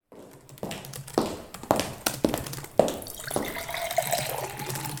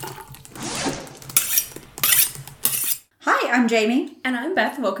I'm Jamie. And I'm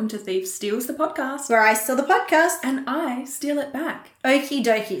Beth. Welcome to Thief Steals the Podcast. Where I steal the podcast. And I steal it back. Okie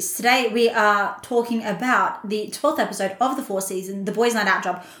dokies. Today we are talking about the 12th episode of the 4th season, The Boys Night Out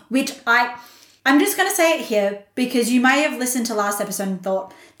Job, which I'm just going to say it here because you may have listened to last episode and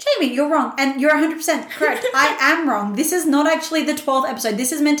thought, Jamie, you're wrong. And you're 100% correct. I am wrong. This is not actually the 12th episode.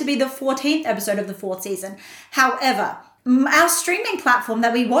 This is meant to be the 14th episode of the 4th season. However, our streaming platform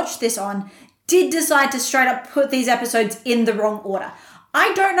that we watched this on did decide to straight up put these episodes in the wrong order.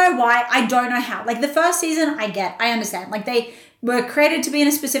 I don't know why. I don't know how. Like the first season, I understand. Like they were created to be in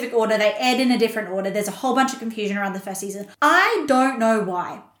a specific order. They aired in a different order. There's a whole bunch of confusion around the first season. I don't know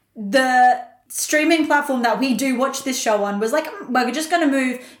why. The streaming platform that we do watch this show on was like, we're just going to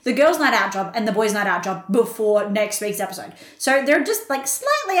move the Girls' Night Out Job and the Boys' Night Out Job before next week's episode. So they're just like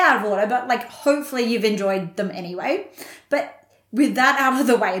slightly out of order, but like hopefully you've enjoyed them anyway. But with that out of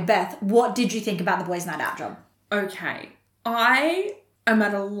the way, Beth, what did you think about the Boys' Night Out Job? Okay. I am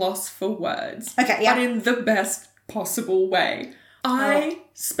at a loss for words. Okay, yeah. But in the best possible way. I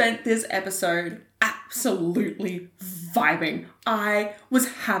spent this episode absolutely vibing. I was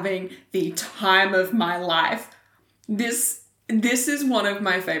having the time of my life. This is one of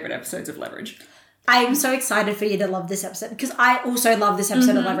my favorite episodes of Leverage. I'm so excited for you to love this episode because I also love this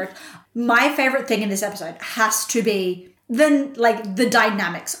episode of Leverage. My favorite thing in this episode has to be the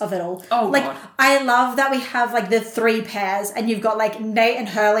dynamics of it all. Oh, like, God. I love that we have like the three pairs and you've got like Nate and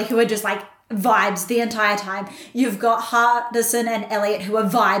Hurley who are just like vibes the entire time. You've got Hardison and Elliot who are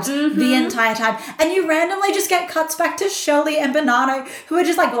vibes the entire time. And you randomly just get cuts back to Shirley and Bonanno who are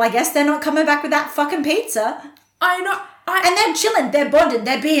just like, well, I guess they're not coming back with that fucking pizza. I know. And they're chilling. They're bonded.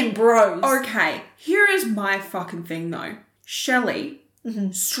 They're being bros. Okay. Here is my fucking thing though. Shelley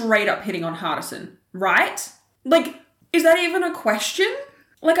straight up hitting on Hardison, right? Like, is that even a question?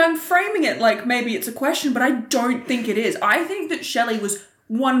 Like, I'm framing it like maybe it's a question, but I don't think it is. I think that Shelley was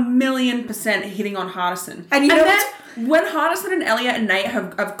 1,000,000% hitting on Hardison. And then when Hardison and Elliot and Nate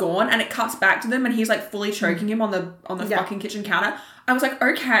have gone and it cuts back to them and he's like fully choking him on the fucking kitchen counter, I was like,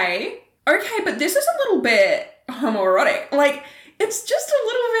 okay, but this is a little bit homoerotic. Like, it's just a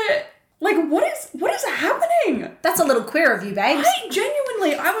little bit like, what is happening? That's a little queer of you, babes.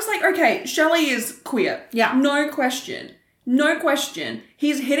 I was like, okay, Shelley is queer. Yeah. No question.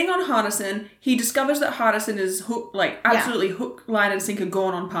 He's hitting on Hardison. He discovers that Hardison is absolutely hook, line, and sinker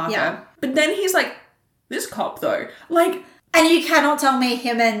gone on Parker. Yeah. But then he's like, this cop though. Like, and you cannot tell me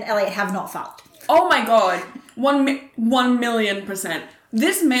him and Elliot have not fucked. oh my God. 1,000,000%.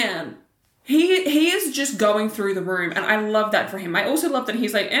 This man, he is just going through the room, and I love that for him. I also love that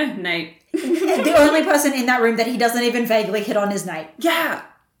he's like, Nate. The only person in that room that he doesn't even vaguely hit on is Nate. Yeah.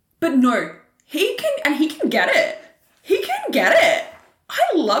 But no, he can get it. He can get it. I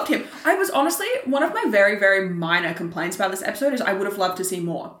loved him. I was honestly, one of my very, very minor complaints about this episode is I would have loved to see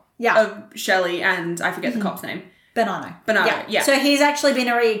more of Shelley and I forget the cop's name. Bonanno, yeah. So he's actually been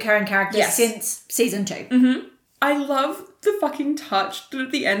a recurring character since season 2. Mm-hmm. I love the fucking touch that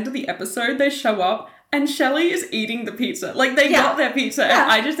at the end of the episode they show up and Shelley is eating the pizza. Like, they got their pizza. Yeah.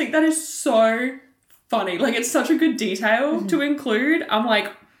 And I just think that is so funny. Like, it's such a good detail to include. I'm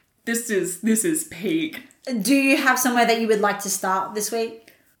like, this is peak. Do you have somewhere that you would like to start this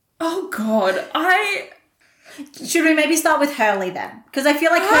week? Oh, God. Should we maybe start with Hurley then? Because I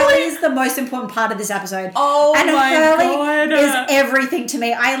feel like Hurley is the most important part of this episode. Oh, and my Hurley God. is everything to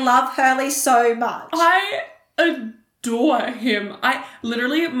me. I love Hurley so much. I adore him.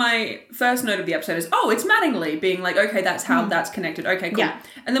 My first note of the episode is, it's Mattingly, being like, okay, that's how that's connected. Okay, cool. Yeah.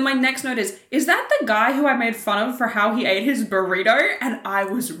 And then my next note is that the guy who I made fun of for how he ate his burrito? And I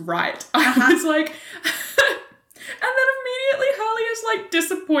was right. I was like... And then immediately Harley is like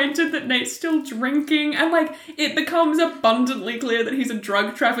disappointed that Nate's still drinking, and like it becomes abundantly clear that he's a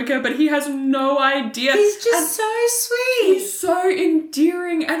drug trafficker, but he has no idea. He's just so sweet. He's so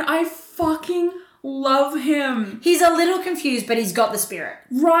endearing, and I fucking love him. He's a little confused, but he's got the spirit.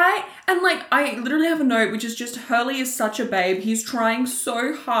 Right? And like, I literally have a note, which is just, Hurley is such a babe. He's trying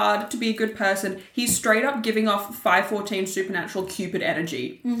so hard to be a good person. He's straight up giving off 514 supernatural Cupid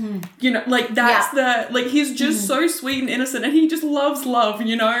energy. Mm-hmm. You know, like, that's he's just so sweet and innocent, and he just loves love,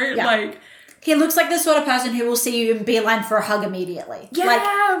 you know? Yeah. Like... He looks like the sort of person who will see you and beeline for a hug immediately. Yeah,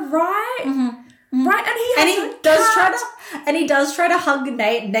 right? Mm-hmm. Mm-hmm. Right, and he does try to hug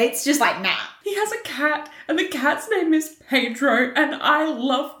Nate. Nate's just like, nah. He has a cat, and the cat's name is Pedro, and I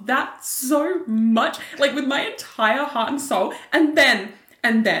love that so much, like with my entire heart and soul. And then,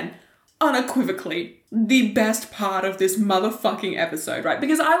 unequivocally, the best part of this motherfucking episode, right?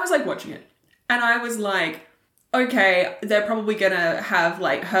 Because I was like watching it, and I was like, okay, they're probably gonna have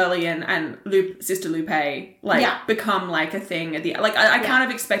like Hurley and Sister Lupe become like a thing at the like. I kind of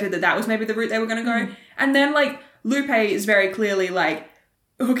expected that was maybe the route they were gonna go, and then like Lupe is very clearly like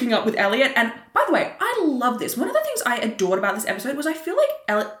hooking up with Elliot. And by the way, I love this. One of the things I adored about this episode was I feel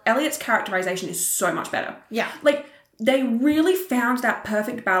like Elliot's characterization is so much better. Yeah, like they really found that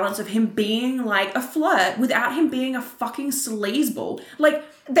perfect balance of him being like a flirt without him being a fucking sleazeball. Like,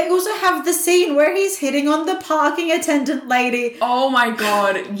 they also have the scene where he's hitting on the parking attendant lady. Oh my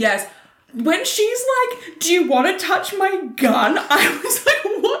God, yes. When she's like, do you want to touch my gun? I was like,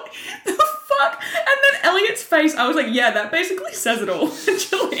 what the fuck? And then Elliot's face, I was like, yeah, that basically says it all,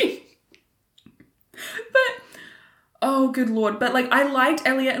 actually. But, oh, good Lord. But, like, I liked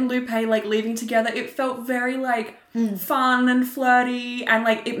Elliot and Lupe, like, leaving together. It felt very, like, fun and flirty, and,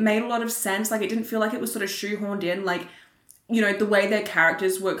 like, it made a lot of sense. Like, it didn't feel like it was sort of shoehorned in. Like, you know, the way their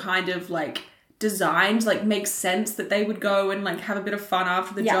characters were kind of, like, designed, like, makes sense that they would go and, like, have a bit of fun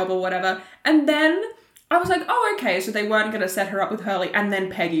after the job or whatever. And then I was like, oh, okay, so they weren't going to set her up with Hurley. And then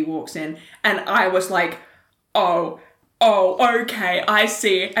Peggy walks in, and I was like, oh, okay, I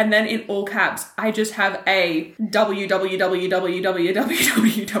see. And then in all caps, I just have a www.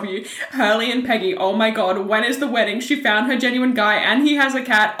 Hurley and Peggy, oh my God, when is the wedding? She found her genuine guy and he has a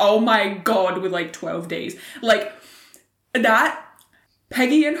cat. Oh my God, with like 12 Ds. Like, that,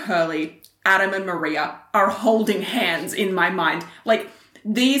 Peggy and Hurley, Adam and Maria are holding hands in my mind. Like,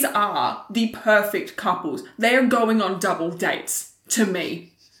 these are the perfect couples. They are going on double dates to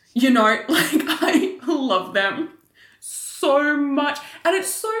me. You know, like, I love them so much. And it's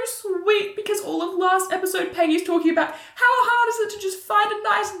so sweet because all of last episode Peggy's talking about how hard is it to just find a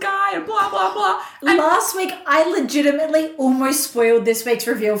nice guy and blah, blah, blah. And last week, I legitimately almost spoiled this week's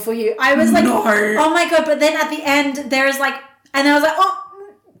reveal for you. I was like, oh my God. But then at the end, there is like, and I was like,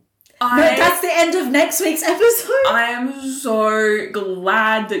 no, that's the end of next week's episode. I am so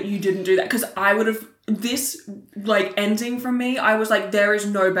glad that you didn't do that, because I would have, this like ending from me, I was like, there is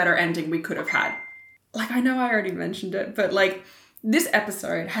no better ending we could have had. Like, I know I already mentioned it, but, like, this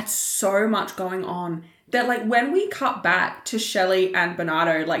episode had so much going on that, like, when we cut back to Shelley and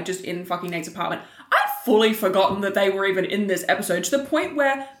Bernardo, like, just in fucking Nate's apartment, I'd fully forgotten that they were even in this episode, to the point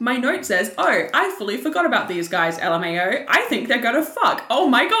where my note says, oh, I fully forgot about these guys, LMAO. I think they're gonna fuck. Oh,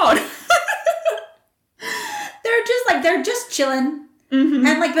 my God. They're just chilling. Mm-hmm.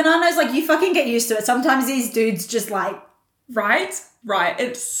 And, like, Bernardo's like, you fucking get used to it. Sometimes these dudes just, like... Right.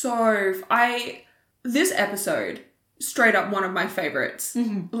 It's so... This episode, straight up one of my favorites,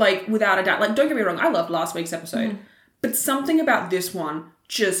 like, without a doubt. Like, don't get me wrong, I loved last week's episode, but something about this one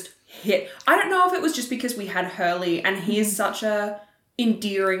just hit. I don't know if it was just because we had Hurley, and he is such a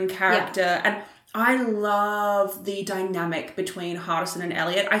endearing character, and I love the dynamic between Hardison and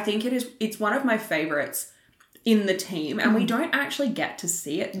Elliot. I think it's one of my favorites in the team, and we don't actually get to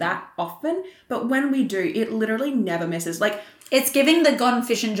see it that often, but when we do, it literally never misses. Like, it's giving the Gone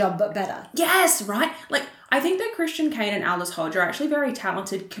Fishing job, but better. Yes, right? Like, I think that Christian Kane and Aldous Hodge are actually very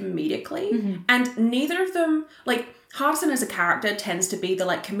talented comedically, and neither of them, like, Hardison as a character tends to be the,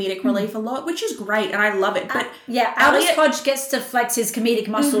 like, comedic relief a lot, which is great, and I love it, but... Aldous Hodge gets to flex his comedic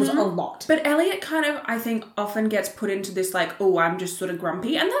muscles a lot. But Elliot kind of, I think, often gets put into this, like, oh, I'm just sort of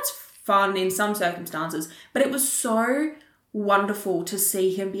grumpy, and that's fun in some circumstances, but it was so wonderful to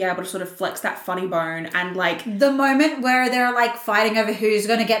see him be able to sort of flex that funny bone, and like the moment where they're like fighting over who's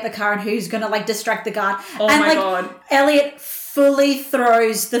going to get the car and who's going to like distract the guard. Oh and, my like, God. Elliot fully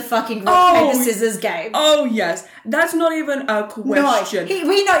throws the fucking rock, paper, scissors game. Oh, yes. That's not even a question. No,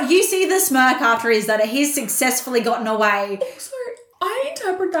 we know. You see the smirk after he's done it. He's successfully gotten away. Also, I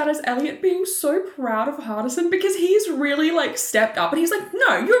interpret that as Elliot being so proud of Hardison, because he's really, like, stepped up, and he's like,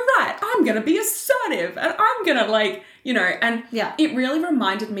 no, you're right. I'm going to be assertive, and I'm going to, like, you know, and it really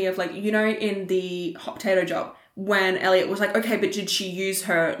reminded me of, like, you know, in the hot potato job, when Elliot was like, okay, but did she use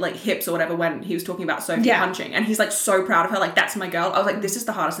her, like, hips or whatever when he was talking about Sophie punching? And he's, like, so proud of her, like, that's my girl. I was like, this is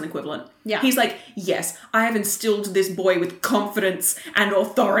the Hardison equivalent. Yeah. He's like, yes, I have instilled this boy with confidence and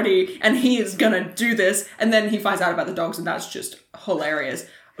authority, and he is gonna do this. And then he finds out about the dogs, and that's just hilarious.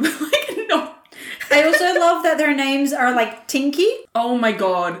 Like, no. I also love that their names are, like, Tinky. Oh, my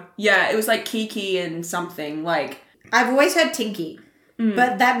God. Yeah, it was, like, Kiki and something, like... I've always heard Tinky,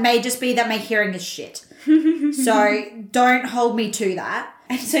 but that may just be that my hearing is shit. So don't hold me to that.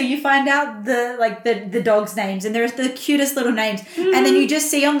 And so you find out the dogs' names, and there's the cutest little names. And then you just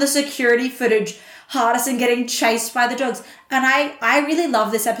see on the security footage Hardison getting chased by the dogs. And I really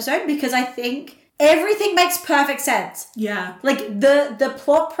love this episode because I think everything makes perfect sense. Yeah. Like the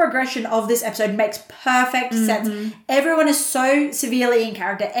plot progression of this episode makes perfect sense. Everyone is so severely in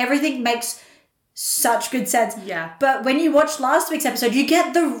character. Everything makes such good sense. Yeah. But when you watch last week's episode, you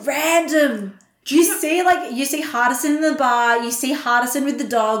get the random. You see Hardison in the bar, you see Hardison with the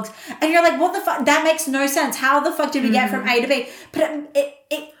dogs, and you're like, what the fuck? That makes no sense. How the fuck did we get from A to B? But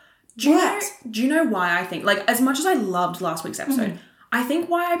it works. Do you know why I think, like, as much as I loved last week's episode, I think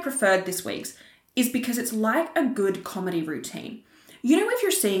why I preferred this week's is because it's like a good comedy routine. You know, if you're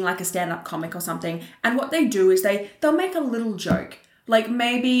seeing like a stand-up comic or something, and what they do is they'll make a little joke. Like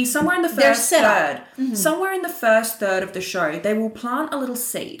maybe somewhere in the first third, somewhere in the first third of the show, they will plant a little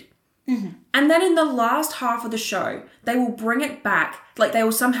seed. And then in the last half of the show, they will bring it back. Like they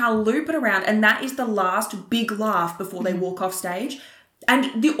will somehow loop it around, and that is the last big laugh before they walk off stage.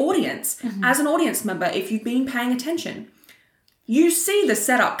 And the audience, as an audience member, if you've been paying attention, you see the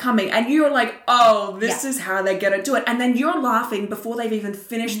setup coming and you're like, oh, this is how they're going to do it. And then you're laughing before they've even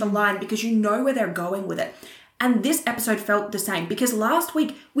finished the line because you know where they're going with it. And this episode felt the same because last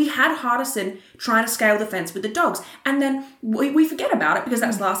week we had Hardison trying to scale the fence with the dogs. And then we forget about it because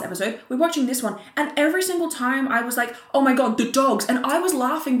that's last episode. We're watching this one. And every single time I was like, oh my God, the dogs. And I was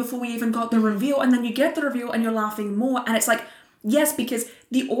laughing before we even got the reveal. And then you get the reveal and you're laughing more. And it's like, yes, because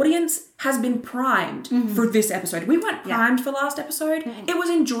the audience has been primed for this episode. We weren't primed for last episode. It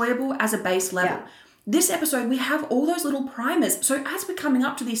was enjoyable as a base level. Yeah. This episode, we have all those little primers. So as we're coming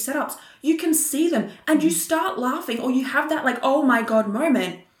up to these setups, you can see them and you start laughing or you have that like, oh my God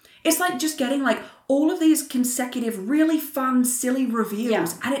moment. It's like just getting like all of these consecutive, really fun, silly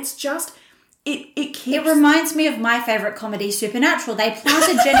reveals. Yeah. And it's just, it keeps... It reminds me of my favourite comedy, Supernatural. They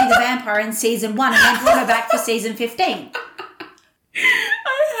planted Jenny the Vampire in season 1 and then brought her back for season 15.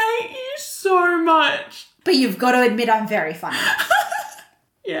 I hate you so much. But you've got to admit I'm very funny.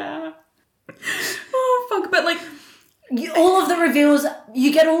 Yeah. Oh, fuck. But, like... all of the reveals,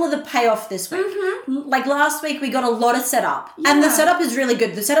 you get all of the payoff this week. Like, last week, we got a lot of setup. Yeah. And the setup is really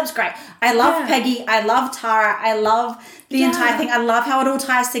good. The setup's great. I love Peggy. I love Tara. I love the entire thing. I love how it all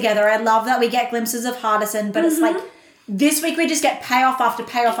ties together. I love that we get glimpses of Hardison. But it's like... This week we just get payoff after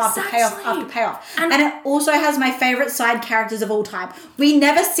payoff after payoff after payoff. And it also has my favourite side characters of all time. We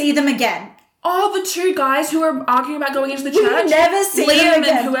never see them again. Oh, the two guys who are arguing about going into the church? We never see them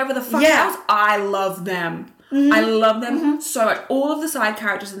again. And whoever the fuck else. I love them. I love them so much. All of the side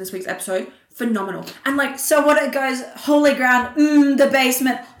characters in this week's episode, phenomenal. And like... So what it goes, holy ground, the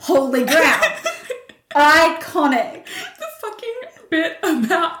basement, holy ground. Iconic. The fucking bit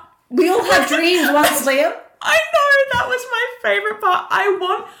about... We all had dreams once, Liam. I know, that was my favourite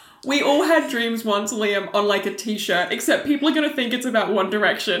part. We all had dreams once, Liam, on like a t-shirt, except people are going to think it's about One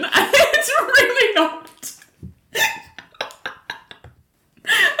Direction, and it's really not.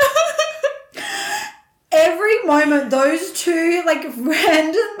 Every moment those two like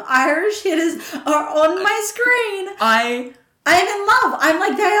random Irish hitters are on my screen, I'm in love. I'm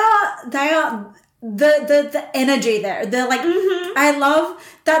like, they are the energy there. They're like, I love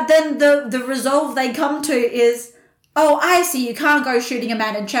that. Then the resolve they come to is, oh, I see, you can't go shooting a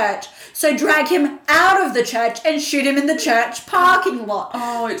man in church, so drag him out of the church and shoot him in the church parking lot.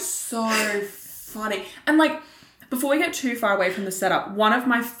 Oh, it's so funny. And like, before we get too far away from the setup, one of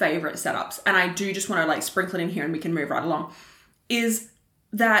my favourite setups, and I do just want to like sprinkle it in here and we can move right along, is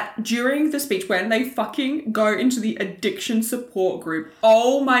that during the speech when they fucking go into the addiction support group,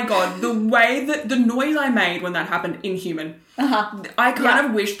 oh my God, the way that the noise I made when that happened, inhuman. I kind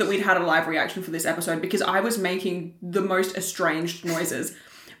of wish that we'd had a live reaction for this episode because I was making the most estranged noises.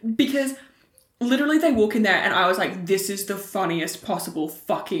 Because literally they walk in there and I was like, this is the funniest possible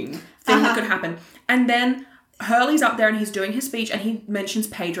fucking thing that could happen. And then Hurley's up there and he's doing his speech and he mentions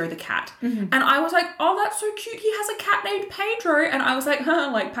Pedro the cat. And I was like, oh, that's so cute. He has a cat named Pedro. And I was like,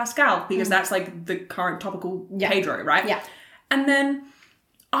 like Pascal, because that's like the current topical Pedro, right? Yeah. And then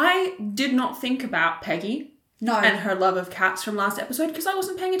I did not think about Peggy and her love of cats from last episode because I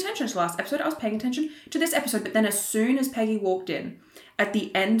wasn't paying attention to last episode. I was paying attention to this episode. But then as soon as Peggy walked in at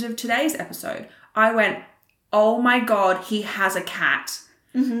the end of today's episode, I went, oh my God, he has a cat.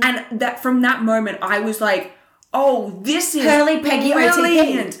 And that from that moment, I was like, oh, this is Hurley, Peggy,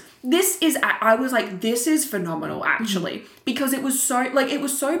 brilliant. OTP. This is, I was like, this is phenomenal, actually. Because it was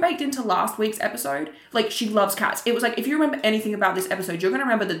so baked into last week's episode. Like, she loves cats. It was like, if you remember anything about this episode, you're going to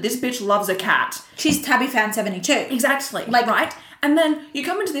remember that this bitch loves a cat. She's Tabby fan 72. Exactly. Like, right? And then you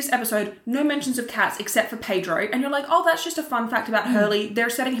come into this episode, no mentions of cats except for Pedro, and you're like, oh, that's just a fun fact about Hurley. They're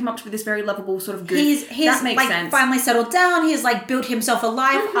setting him up to be this very lovable sort of goof. He's that makes like sense. Finally settled down. He's like built himself a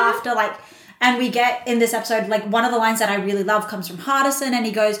life after like And we get in this episode, like one of the lines that I really love comes from Hardison, and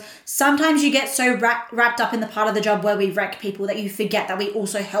he goes, sometimes you get so wrapped up in the part of the job where we wreck people that you forget that we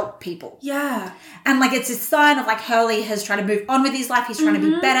also help people. Yeah. And like it's a sign of like Hurley has tried to move on with his life. He's trying to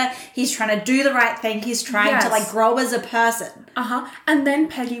be better. He's trying to do the right thing. He's trying to like grow as a person. And then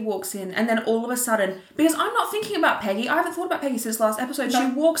Peggy walks in, and then all of a sudden, because I'm not thinking about Peggy. I haven't thought about Peggy since last episode. She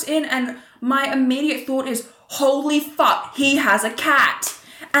walks in and my immediate thought is, holy fuck, he has a cat.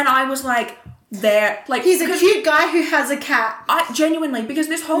 And I was like, he's a cute guy who has a cat. I genuinely, because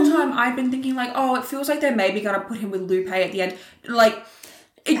this whole time I've been thinking like, oh, it feels like they're maybe going to put him with Lupe at the end. Like,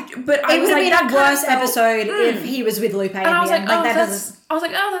 but I it was would like, have been a worse episode if he was with Lupe at the end. I was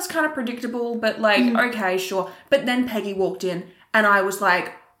like, oh, that's kind of predictable, but like, okay, sure. But then Peggy walked in and I was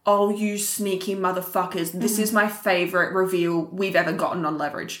like, oh, you sneaky motherfuckers. This is my favourite reveal we've ever gotten on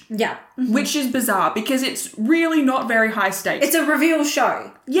Leverage. Yeah. Which is bizarre because it's really not very high stakes. It's a reveal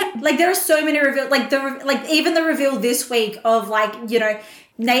show. Yeah. Like there are so many reveals. Like even the reveal this week of like, you know,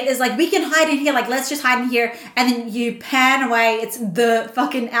 Nate is like, we can hide in here. Like, let's just hide in here. And then you pan away. It's the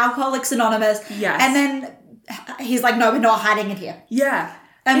fucking Alcoholics Anonymous. Yes. And then he's like, no, we're not hiding in here. Yeah.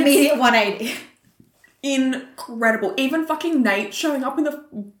 Immediate 180. Incredible. Even fucking Nate showing up in the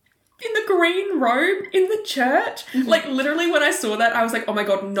green robe in the church. Like, literally when I saw that, I was like, oh my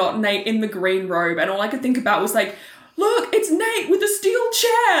God, not Nate in the green robe. And all I could think about was like, look, it's Nate with a steel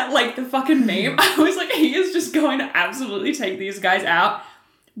chair. Like the fucking meme. I was like, he is just going to absolutely take these guys out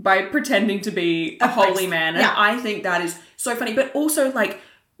by pretending to be a holy man. And I think that is so funny. But also, like,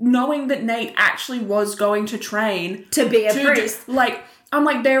 knowing that Nate actually was going to train to be a priest. I'm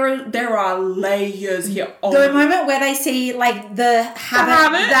like, there are layers here. The moment where they see, like, the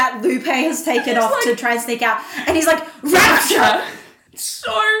habit that Lupe has taken off like, to try and sneak out. And he's like, rapture!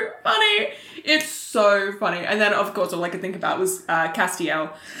 So funny. It's so funny. And then, of course, all I could think about was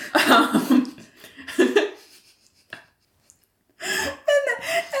Castiel.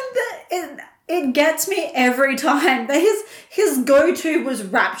 It gets me every time that his go-to was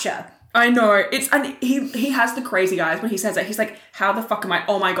rapture. I know. And he has the crazy eyes when he says that. He's like, how the fuck am I?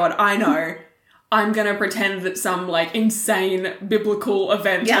 Oh my God, I know. I'm going to pretend that some like insane biblical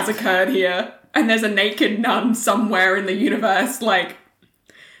event has occurred here. And there's a naked nun somewhere in the universe. Like,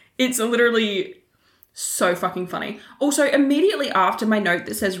 it's literally so fucking funny. Also, immediately after my note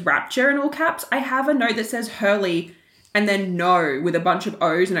that says rapture in all caps, I have a note that says Hurley and then no with a bunch of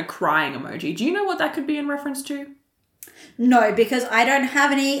O's and a crying emoji. Do you know what that could be in reference to? No, because I don't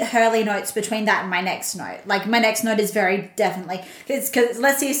have any Hurley notes between that and my next note. Like, my next note is very definitely... Because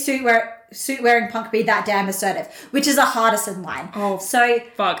let's see a suit-wearing punk be that damn assertive, which is a Hardison line. Oh, so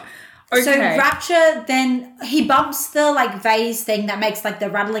fuck. Okay. So Rapture, then he bumps the, like, vase thing that makes, like, the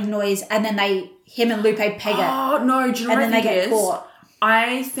rattling noise, and then him and Lupe peg it. Oh, no, do you know what I think it is? And then they get caught.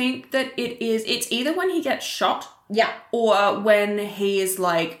 I think that it's either when he gets shot... Yeah. Or when he is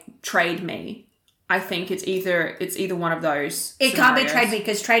like, trade me. I think it's either one of those. It can't be trade me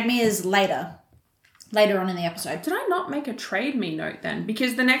because trade me is later on in the episode. Did I not make a trade me note then?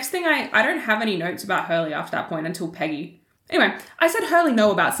 Because the next thing I don't have any notes about Hurley after that point until Peggy. Anyway, I said Hurley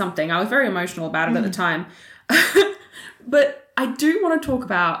know about something. I was very emotional about it at the time. But I do want to talk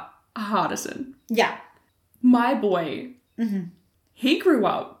about Hardison. Yeah. My boy. Mm-hmm. He grew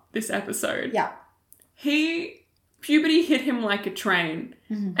up this episode. Yeah. Puberty hit him like a train,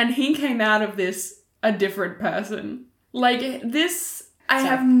 and he came out of this a different person. Like, this, I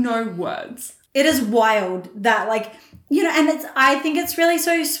have no words. It is wild that, like, you know, and I think it's really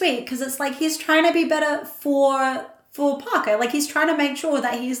so sweet, because it's like, he's trying to be better for Parker. Like, he's trying to make sure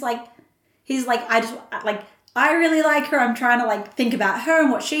that he's like, I really like her. I'm trying to, like, think about her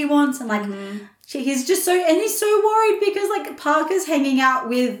and what she wants, and, like, he's just so, and he's so worried because, like, Parker's hanging out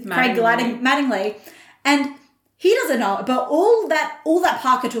with Craig Mattingly, and he doesn't know, but all that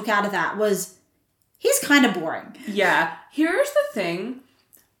Parker took out of that was, he's kind of boring. Yeah. Here's the thing.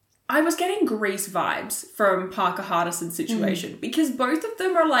 I was getting Grease vibes from Parker Hardison's situation because both of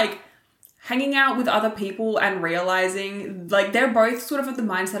them are like hanging out with other people and realizing, like, they're both sort of of the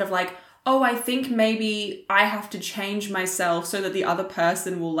mindset of like, oh, I think maybe I have to change myself so that the other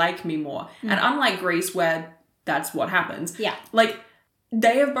person will like me more. And unlike Grease, where that's what happens. Yeah. Like,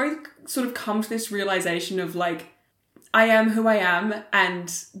 they have both sort of come to this realization of like, I am who I am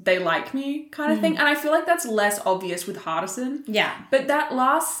and they like me kind of thing. And I feel like that's less obvious with Hardison. Yeah. But that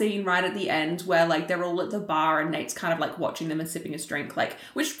last scene right at the end where like they're all at the bar and Nate's kind of like watching them and sipping his drink, like,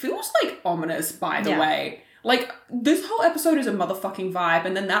 which feels like ominous, by the way. Like, this whole episode is a motherfucking vibe.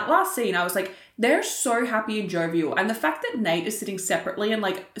 And then that last scene, I was like, they're so happy and jovial. And the fact that Nate is sitting separately and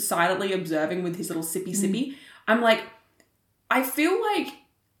like silently observing with his little sippy, I'm like, I feel like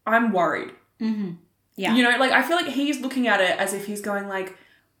I'm worried. Mm-hmm. Yeah. You know, like, I feel like he's looking at it as if he's going, like,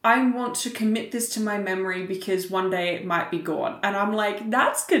 I want to commit this to my memory because one day it might be gone. And I'm like,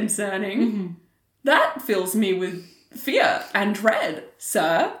 that's concerning. Mm-hmm. That fills me with fear and dread,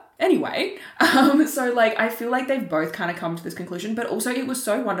 sir. Anyway, so, like, I feel like they've both kind of come to this conclusion, but also it was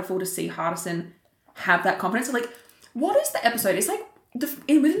so wonderful to see Hardison have that confidence. So, like, what is the episode? It's, like,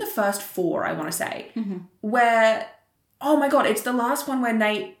 within the first 4, I want to say, where, oh my God, it's the last one where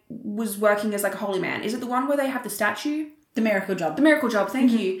Nate was working as, like, a holy man. Is it the one where they have the statue? The Miracle Job. The Miracle Job,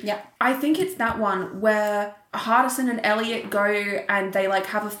 thank you. Yeah. I think it's that one where Hardison and Elliot go and they, like,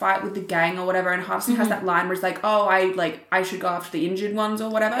 have a fight with the gang or whatever, and Hardison has that line where he's like, oh, I should go after the injured ones or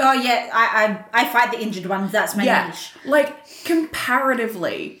whatever. Oh, yeah, I fight the injured ones, that's my niche. Like,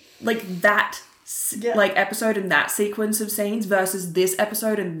 comparatively, like, that, like, episode and that sequence of scenes versus this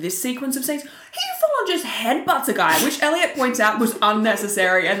episode and this sequence of scenes, he full on just headbutts a guy, which Elliot points out was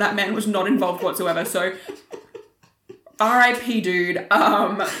unnecessary, and that man was not involved whatsoever, so... R.I.P. dude.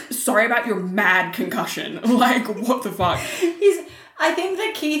 Sorry about your mad concussion. Like, what the fuck? I think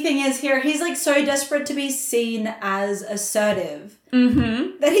the key thing is here, he's, like, so desperate to be seen as assertive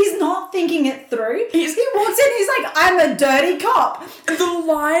that he's not thinking it through. He walks in, he's like, I'm a dirty cop. The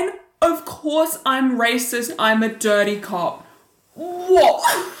line, of course I'm racist, I'm a dirty cop.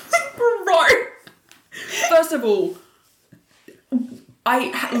 What? Bro. First of all,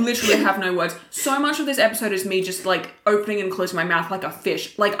 I literally have no words. So much of this episode is me just, like, opening and closing my mouth like a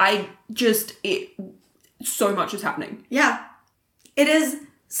fish. Like, so much is happening. Yeah. It is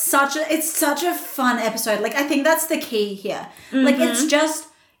such a fun episode. Like, I think that's the key here. Like,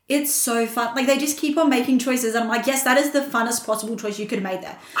 it's so fun. Like, they just keep on making choices. I'm like, yes, that is the funnest possible choice you could have made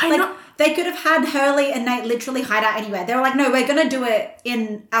there. I know. They could have had Hurley and Nate literally hide out anywhere. They were like, no, we're going to do it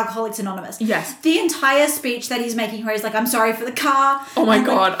in Alcoholics Anonymous. Yes. The entire speech that he's making where he's like, I'm sorry for the car. Oh my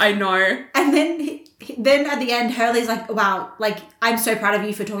God, I know. And then at the end, Hurley's like, wow, like, I'm so proud of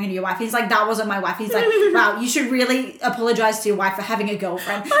you for talking to your wife. He's like, that wasn't my wife. He's like, wow, you should really apologize to your wife for having a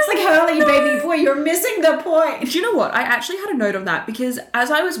girlfriend. It's like, Hurley, baby boy, you're missing the point. Do you know what? I actually had a note on that because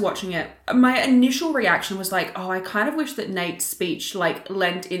as I was watching it, my initial reaction was like, oh, I kind of wish that Nate's speech, like,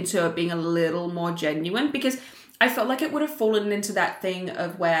 lent into being a little more genuine because I felt like it would have fallen into that thing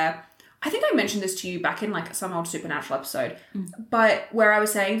of where... I think I mentioned this to you back in, like, some old Supernatural episode, but where I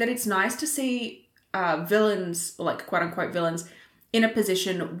was saying that it's nice to see villains, like, quote-unquote villains, in a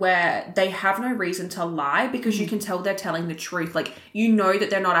position where they have no reason to lie because you can tell they're telling the truth. Like, you know that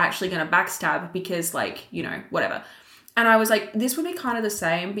they're not actually going to backstab because, like, you know, whatever. And I was like, this would be kind of the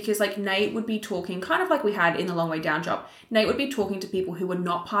same because, like, Nate would be talking kind of like we had in the Long Way Down job. Nate would be talking to people who were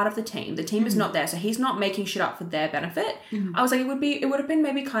not part of the team. The team is not there, so he's not making shit up for their benefit. I was like, it would have been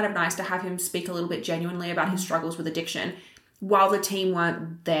maybe kind of nice to have him speak a little bit genuinely about his struggles with addiction while the team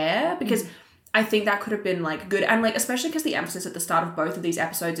weren't there because I think that could have been, like, good. And, like, especially because the emphasis at the start of both of these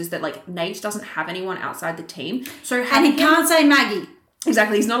episodes is that, like, Nate doesn't have anyone outside the team. So and he can't say Maggie.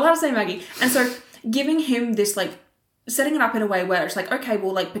 Exactly, he's not allowed to say Maggie. And so giving him this, like, setting it up in a way where it's like, okay,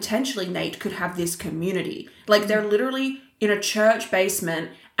 well, like, potentially Nate could have this community. Like, they're literally in a church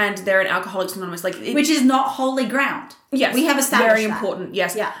basement and they're in Alcoholics Anonymous. Like, which is not holy ground. Yes. We have established very that. important,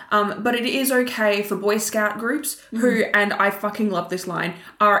 yes. Yeah. But it is okay for Boy Scout groups who, and I fucking love this line,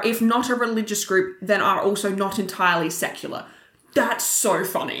 are, if not a religious group, then are also not entirely secular. That's so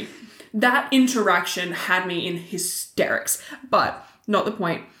funny. That interaction had me in hysterics, but not the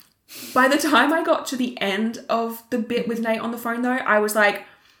point. By the time I got to the end of the bit with Nate on the phone, though, I was like,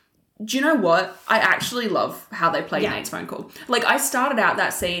 do you know what? I actually love how they played Nate's phone call. Like, I started out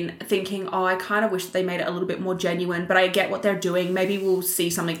that scene thinking, oh, I kind of wish they made it a little bit more genuine, but I get what they're doing. Maybe we'll see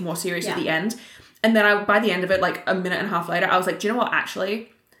something more serious at the end. And then by the end of it, like a minute and a half later, I was like, do you know what? Actually,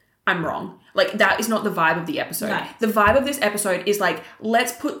 I'm wrong. Like, that is not the vibe of the episode. No. The vibe of this episode is like,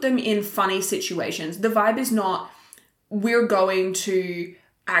 let's put them in funny situations. The vibe is not, we're going to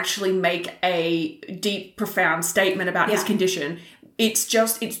actually make a deep, profound statement about his condition. It's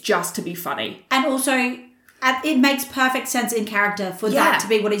just to be funny. And also, it makes perfect sense in character for that to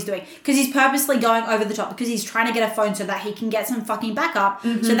be what he's doing. Because he's purposely going over the top because he's trying to get a phone so that he can get some fucking backup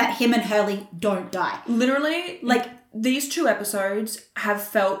so that him and Hurley don't die. Literally, like, these 2 episodes have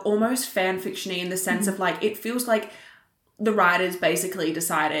felt almost fan fiction-y in the sense of, like, it feels like the writers basically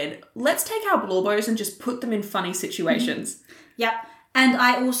decided, let's take our blowbos and just put them in funny situations. Yep. And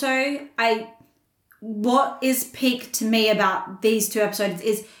what is peak to me about these 2 episodes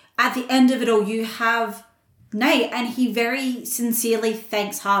is at the end of it all, you have Nate and he very sincerely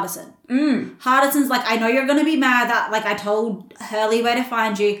thanks Hardison. Hardison's like, I know you're going to be mad that, like, I told Hurley where to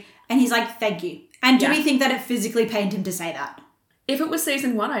find you. And he's like, thank you. And do we think that it physically pained him to say that? If it was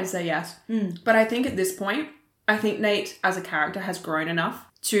season 1, I'd say yes. But I think at this point, I think Nate as a character has grown enough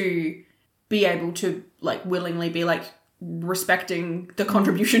to be able to like willingly be like respecting the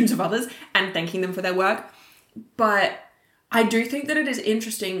contributions of others and thanking them for their work. But I do think that it is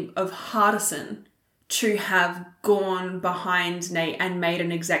interesting of Hardison to have gone behind Nate and made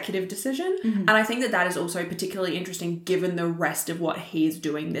an executive decision. And I think that is also particularly interesting given the rest of what he's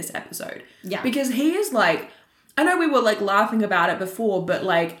doing this episode. Yeah. Because he is like, I know we were like laughing about it before, but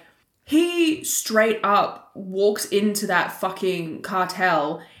like he straight up walks into that fucking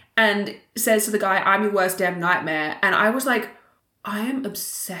cartel and says to the guy, I'm your worst damn nightmare. And I was like, I am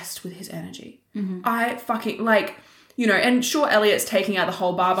obsessed with his energy. I fucking like... You know, and sure, Elliot's taking out the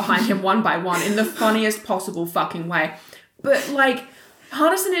whole bar behind him one by one in the funniest possible fucking way. But, like,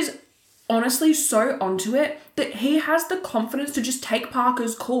 Hardison is honestly so onto it that he has the confidence to just take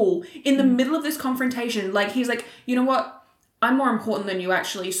Parker's call in the middle of this confrontation. Like, he's like, you know what? I'm more important than you,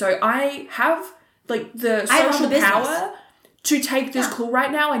 actually. So I have, like, the social power to take this call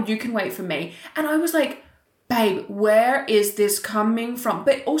right now, and you can wait for me. And I was like, babe, where is this coming from?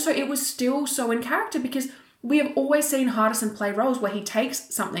 But also, it was still so in character because... we have always seen Hardison play roles where he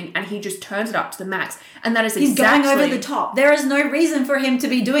takes something and he just turns it up to the max. And that is exactly... He's going over the top. There is no reason for him to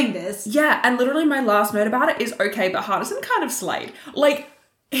be doing this. Yeah, and literally my last note about it is, okay, but Hardison kind of slayed. Like,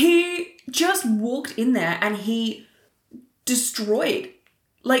 he just walked in there and he destroyed.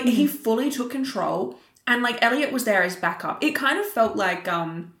 Like, he fully took control. And, like, Elliot was there as backup. It kind of felt like,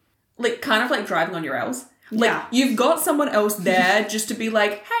 kind of like driving on your L's. Like, you've got someone else there just to be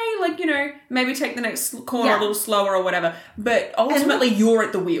like, hey, like, you know, maybe take the next corner a little slower or whatever. But ultimately, you're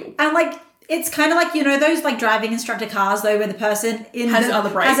at the wheel. And, like, it's kind of like, you know, those, like, driving instructor cars, though, where the person has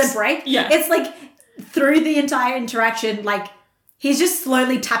a brake. Yeah. It's, like, through the entire interaction, like, he's just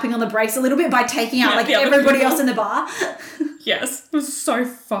slowly tapping on the brakes a little bit by taking out, like, everybody else in the bar. Yes. It was so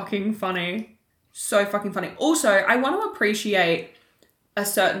fucking funny. So fucking funny. Also, I want to appreciate... a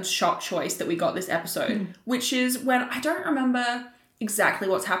certain shot choice that we got this episode, which is when, I don't remember exactly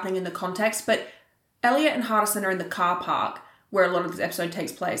what's happening in the context, but Elliot and Hardison are in the car park where a lot of this episode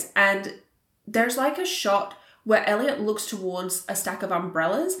takes place, and there's like a shot where Elliot looks towards a stack of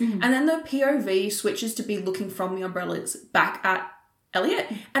umbrellas, and then the POV switches to be looking from the umbrellas back at Elliot,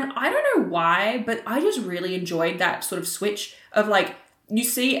 and I don't know why, but I just really enjoyed that sort of switch of like, you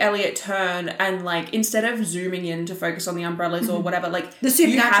see Elliot turn and, like, instead of zooming in to focus on the umbrellas or whatever, like... the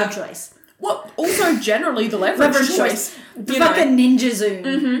supernatural choice. Well, also generally the leverage choice. The fucking ninja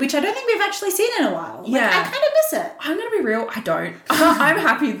zoom, which I don't think we've actually seen in a while. Like, I kind of miss it. I'm going to be real, I don't. I'm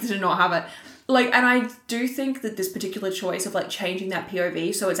happy to not have it. Like, and I do think that this particular choice of, like, changing that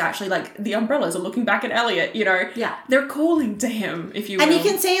POV so it's actually, like, the umbrellas are looking back at Elliot, you know? Yeah. They're calling to him, if you will. And you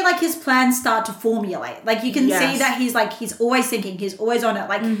can see, like, his plans start to formulate. Like, you can see that he's, like, he's always thinking, he's always on it.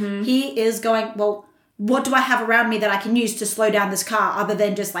 Like, he is going, well, what do I have around me that I can use to slow down this car other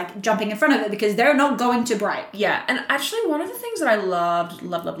than just, like, jumping in front of it because they're not going to brake. Yeah, and actually one of the things that I love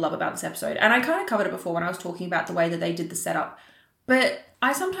about this episode, and I kind of covered it before when I was talking about the way that they did the setup, but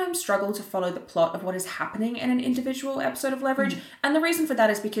I sometimes struggle to follow the plot of what is happening in an individual episode of Leverage. And the reason for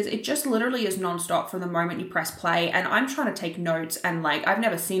that is because it just literally is nonstop from the moment you press play. And I'm trying to take notes and, like, I've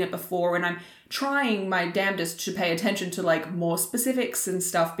never seen it before. And I'm trying my damnedest to pay attention to, like, more specifics and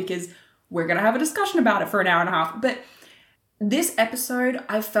stuff because we're going to have a discussion about it for an hour and a half. But this episode,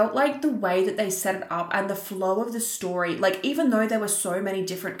 I felt like the way that they set it up and the flow of the story, like, even though there were so many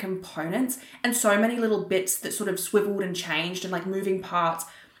different components and so many little bits that sort of swiveled and changed and, like, moving parts,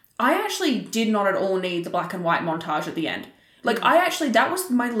 I actually did not at all need the black and white montage at the end. Like, that was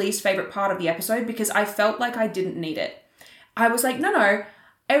my least favorite part of the episode because I felt like I didn't need it. I was like, no,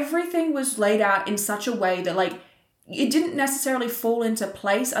 everything was laid out in such a way that, like, it didn't necessarily fall into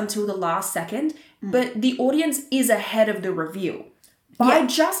place until the last second, but the audience is ahead of the reveal by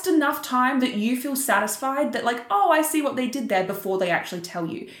just enough time that you feel satisfied that, like, oh, I see what they did there before they actually tell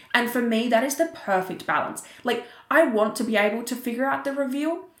you. And for me, that is the perfect balance. Like, I want to be able to figure out the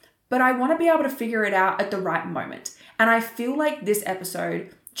reveal, but I want to be able to figure it out at the right moment. And I feel like this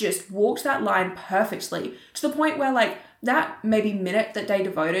episode just walked that line perfectly to the point where, like, that maybe minute that they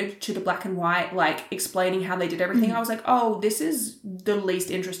devoted to the black and white, like, explaining how they did everything, I was like, oh, this is the least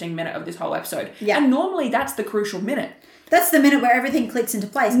interesting minute of this whole episode. Yeah. And normally that's the crucial minute. That's the minute where everything clicks into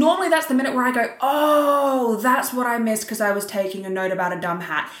place. Normally that's the minute where I go, oh, that's what I missed because I was taking a note about a dumb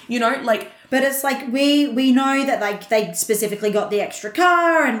hat. You know, like... But it's like, we know that, like, they specifically got the extra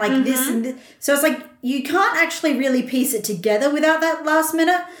car and, like, this and this. So it's like, you can't actually really piece it together without that last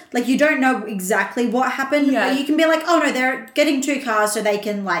minute. Like, you don't know exactly what happened. Yeah. But you can be like, oh, no, they're getting 2 cars so they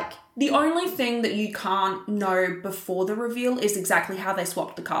can, like, The only thing that you can't know before the reveal is exactly how they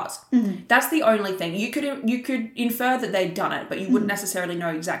swapped the cars. That's the only thing. You could infer that they'd done it, but you wouldn't necessarily know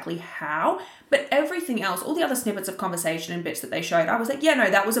exactly how. But everything else, all the other snippets of conversation and bits that they showed, I was like, yeah,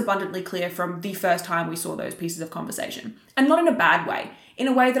 no, that was abundantly clear from the first time we saw those pieces of conversation. And not in a bad way. In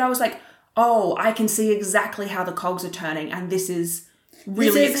a way that I was like, oh, I can see exactly how the cogs are turning, and this is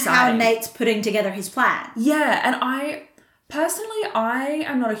really exciting. This is how Nate's putting together his plan. Yeah, and I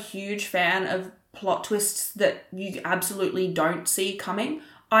am not a huge fan of plot twists that you absolutely don't see coming.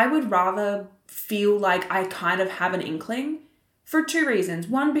 I would rather feel like I kind of have an inkling for two reasons.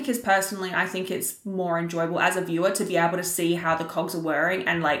 One, because personally I think it's more enjoyable as a viewer to be able to see how the cogs are whirring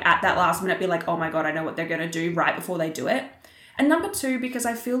and like at that last minute be like, oh my God, I know what they're going to do right before they do it. And number two, because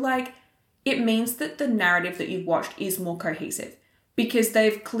I feel like it means that the narrative that you've watched is more cohesive. Because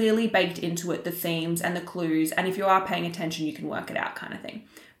they've clearly baked into it the themes and the clues, and if you are paying attention, you can work it out kind of thing.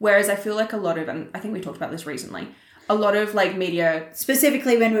 Whereas I feel like a lot of, and I think we talked about this recently, a lot of like media...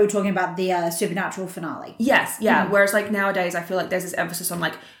 Specifically when we were talking about the Supernatural finale. Yes, yeah. Whereas like nowadays, I feel like there's this emphasis on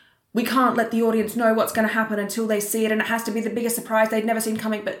like, we can't let the audience know what's going to happen until they see it, and it has to be the biggest surprise they've never seen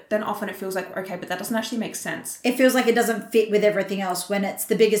coming. But then often it feels like, okay, but that doesn't actually make sense. It feels like it doesn't fit with everything else when it's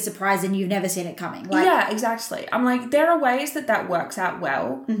the biggest surprise and you've never seen it coming. Like, yeah, exactly. I'm like, there are ways that works out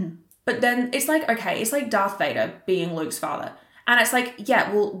well. But then it's like, okay, it's like Darth Vader being Luke's father. And it's like,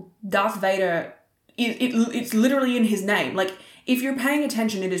 yeah, well, Darth Vader, it's literally in his name. Like, if you're paying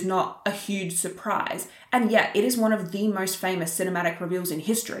attention, it is not a huge surprise. And yeah, it is one of the most famous cinematic reveals in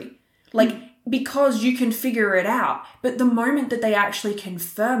history. Like, because you can figure it out. But the moment that they actually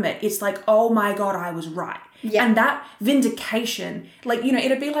confirm it, it's like, oh my God, I was right. Yeah. And that vindication, like, you know,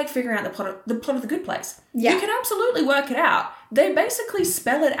 it'd be like figuring out the plot of The Good Place. Yeah. You can absolutely work it out. They basically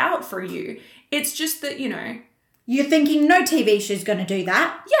spell it out for you. It's just that, you know... You're thinking no TV show's going to do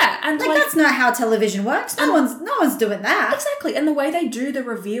that. Yeah. And like that's not how television works. No one's doing that. Exactly. And the way they do the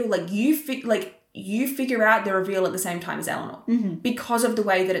reveal, like, you figure out the reveal at the same time as Eleanor because of the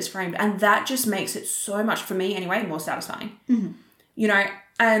way that it's framed. And that just makes it so much, for me anyway, more satisfying. You know,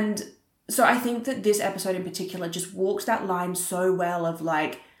 and so I think that this episode in particular just walks that line so well of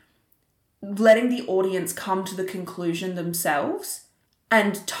like letting the audience come to the conclusion themselves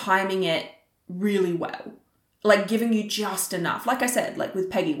and timing it really well. Like giving you just enough. Like I said, like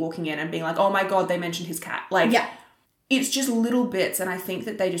with Peggy walking in and being like, oh my God, they mentioned his cat. Like, yeah. It's just little bits, and I think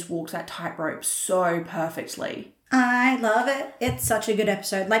that they just walked that tightrope so perfectly. I love it. It's such a good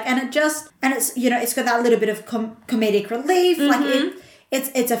episode. Like, and it's, you know, it's got that little bit of comedic relief. Like,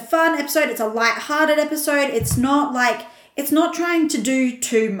 it's a fun episode. It's a light-hearted episode. It's not trying to do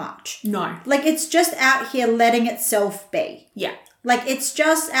too much. No. Like, it's just out here letting itself be. Yeah. Like, it's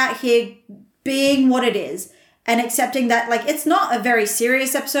just out here being what it is and accepting that, like, it's not a very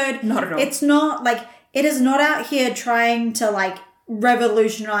serious episode. Not at all. It's not, like... It is not out here trying to, like,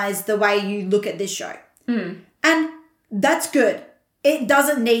 revolutionize the way you look at this show. And that's good. It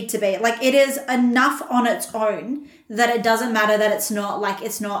doesn't need to be. Like, it is enough on its own that it doesn't matter that it's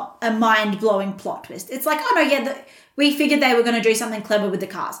not a mind-blowing plot twist. It's like, oh, no, yeah, we figured they were going to do something clever with the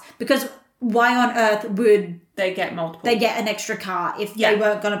cars. Because why on earth would... They get multiple. They get an extra car if they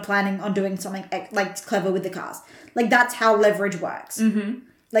weren't going to planning on doing something, like, clever with the cars. Like, that's how leverage works.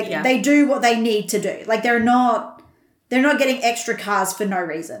 Like, they do what they need to do. Like, they're not getting extra cars for no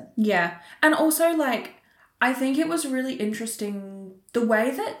reason. Yeah. And also, like, I think it was really interesting the way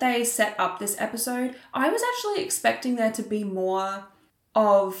that they set up this episode. I was actually expecting there to be more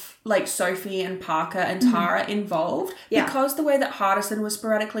of, like, Sophie and Parker and Tara involved. Yeah. Because the way that Hardison was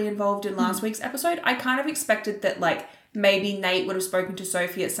sporadically involved in last week's episode, I kind of expected that, like, maybe Nate would have spoken to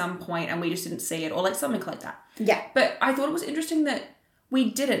Sophie at some point and we just didn't see it, or, like, something like that. Yeah. But I thought it was interesting that we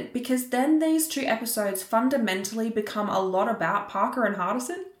didn't, because then these two episodes fundamentally become a lot about Parker and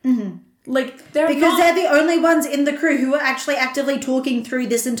Hardison. Like, they're the only ones in the crew who are actually actively talking through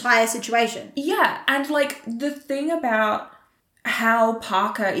this entire situation. Yeah, and, like, the thing about how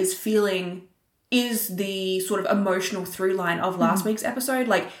Parker is feeling is the sort of emotional through line of last week's episode.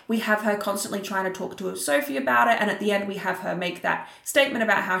 Like, we have her constantly trying to talk to Sophie about it, and at the end we have her make that statement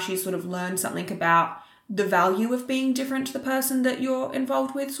about how she's sort of learned something about the value of being different to the person that you're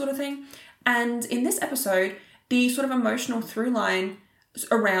involved with, sort of thing. And in this episode, the sort of emotional through line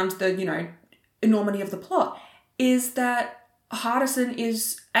around the, you know, enormity of the plot is that Hardison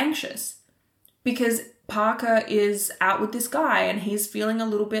is anxious because Parker is out with this guy and he's feeling a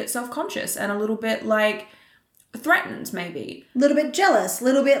little bit self-conscious and a little bit, like, threatened, maybe. A little bit jealous. A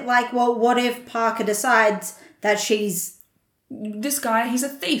little bit like, well, what if Parker decides that she's... This guy, he's a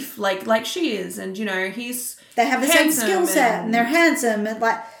thief, like she is, and, you know, they have the same skill set, and they're handsome, and,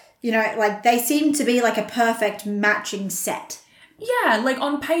 like, You know, like they seem to be like a perfect matching set. Yeah, like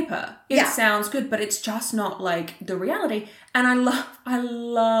on paper, it sounds good, but it's just not like the reality. And I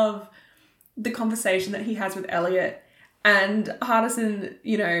love the conversation that he has with Elliot and Hardison,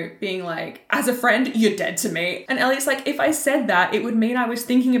 you know, being like, as a friend, you're dead to me. And Elliot's like, if I said that, it would mean I was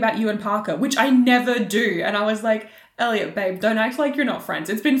thinking about you and Parker, which I never do. And I was like, Elliot, babe, don't act like you're not friends.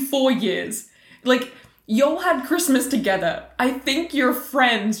 It's been 4 years. Like, y'all had Christmas together. I think you're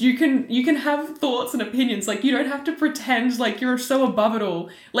friends. You can have thoughts and opinions. Like, you don't have to pretend like you're so above it all.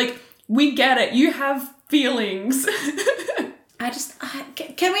 Like, we get it. You have feelings.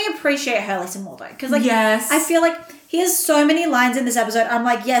 Can we appreciate Hurley some more though? Because like, yes. I feel like he has so many lines in this episode. I'm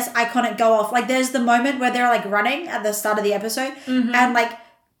like, yes, iconic, go off. Like, there's the moment where they're like running at the start of the episode, and like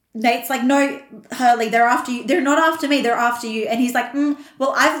Nate's like, no, Hurley, they're after you. They're not after me. They're after you. And he's like,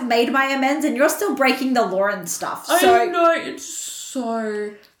 well, I've made my amends, and you're still breaking the law and stuff. So I know, it's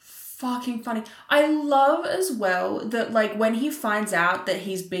so fucking funny. I love as well that like when he finds out that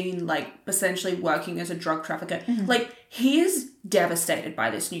he's been like essentially working as a drug trafficker, like he is devastated by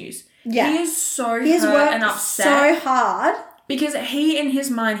this news. Yeah. He is so hurt and upset. So hard. Because he, in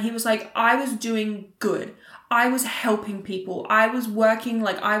his mind, he was like, I was doing good. I was helping people. I was working,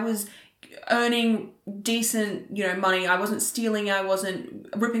 like I was earning decent, you know, money. I wasn't stealing. I wasn't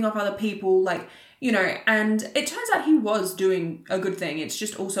ripping off other people. Like, you know, and it turns out he was doing a good thing. It's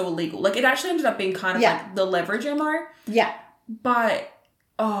just also illegal. Like, it actually ended up being kind of like the leverage MO. Yeah. But,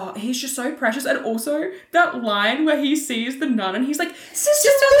 oh, he's just so precious. And also, that line where he sees the nun and he's like, Sister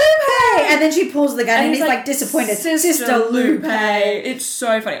Lupe! And then she pulls the gun and he's like disappointed. Sister Lupe. It's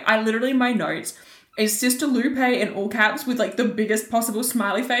so funny. I literally, my notes is Sister Lupe in all caps with like the biggest possible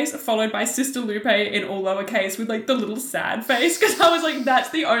smiley face, followed by Sister Lupe in all lowercase with like the little sad face. Because I was like, that's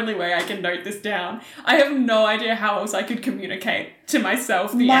the only way I can note this down. I have no idea how else I could communicate to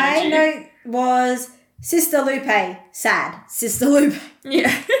myself the energy. My note was Sister Lupe, sad. Sister Lupe.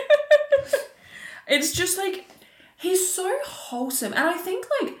 Yeah. It's just like, he's so wholesome. And I think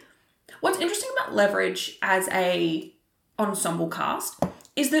like, what's interesting about Leverage as a ensemble cast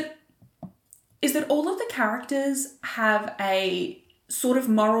is that all of the characters have a sort of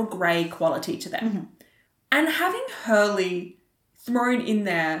moral grey quality to them. Mm-hmm. And having Hurley thrown in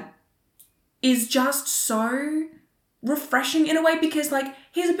there is just so refreshing in a way because, like,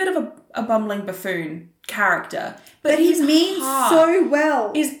 he's a bit of a bumbling buffoon character. But he means so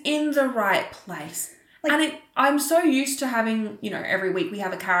well. Is in the right place. Like, and I'm so used to having, you know, every week we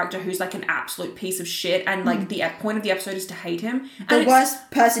have a character who's like an absolute piece of shit and, like, the point of the episode is to hate him. The worst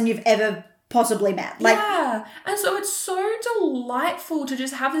person you've ever possibly met. Like, yeah. And so it's so delightful to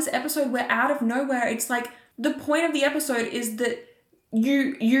just have this episode where out of nowhere it's like the point of the episode is that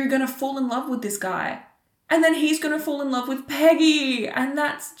you're gonna fall in love with this guy and then he's gonna fall in love with Peggy and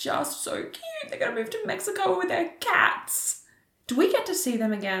that's just so cute. They're gonna move to Mexico with their cats. Do we get to see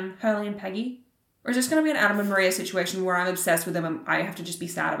them again, Hurley and Peggy? Or is this gonna be an Adam and Maria situation where I'm obsessed with them and I have to just be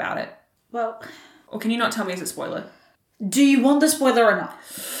sad about it? Well, or can you not tell me as a spoiler? Do you want the spoiler or not?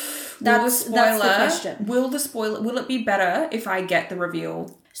 That's the question. Will it be better if I get the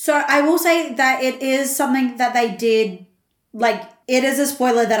reveal? So I will say that it is something that they did, like, it is a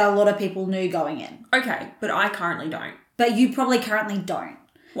spoiler that a lot of people knew going in. Okay, but I currently don't. But you probably currently don't.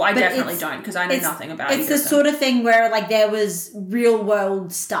 Well, I definitely don't because I know nothing about it. It's the sort of thing where, like, there was real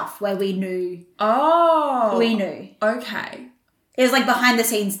world stuff where we knew. Oh. We knew. Okay. It was, like, behind the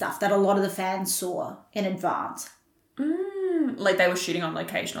scenes stuff that a lot of the fans saw in advance. Like they were shooting on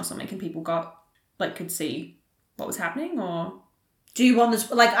location or something and people could see what was happening or... Do you want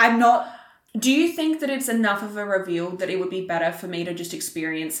this... Like, I'm not... Do you think that it's enough of a reveal that it would be better for me to just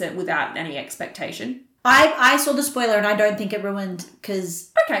experience it without any expectation? I saw the spoiler and I don't think it ruined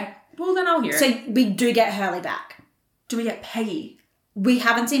because... Okay, well then I'll hear it. So we do get Hurley back. Do we get Peggy? We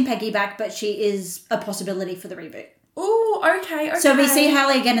haven't seen Peggy back, but she is a possibility for the reboot. Oh, okay. So we see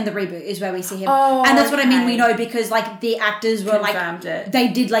Hurley again in the reboot is where we see him. Oh, and that's what I mean. We know because, like, the actors were confirmed it. They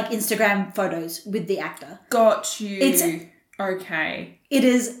did, like, Instagram photos with the actor. Got you. Okay. It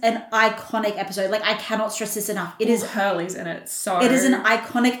is an iconic episode. Like, I cannot stress this enough. It is Hurley's in it. So it is an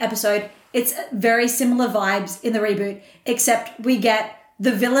iconic episode. It's very similar vibes in the reboot, except we get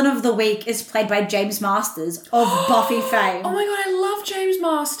the villain of the week is played by James Masters of Buffy fame. Oh my god, I love James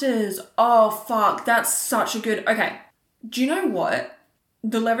Masters. Oh fuck, that's such a good... Okay, do you know what?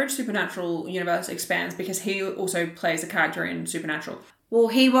 The Leverage Supernatural universe expands because he also plays a character in Supernatural. Well,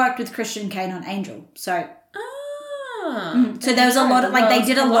 he worked with Christian Kane on Angel, so... So there was a lot of... Like, they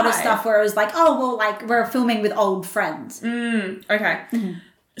did a lot of stuff where it was like, oh, well, like, we're filming with old friends. Okay.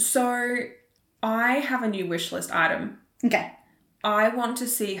 So, I have a new wish list item. Okay. I want to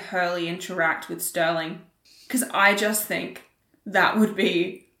see Hurley interact with Sterling because I just think that would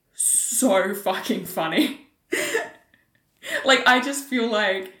be so fucking funny. Like, I just feel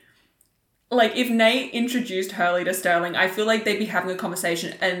like if Nate introduced Hurley to Sterling, I feel like they'd be having a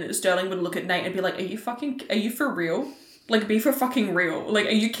conversation and Sterling would look at Nate and be like, are you for real? Like, be for fucking real. Like,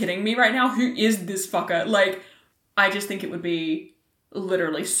 are you kidding me right now? Who is this fucker? Like, I just think it would be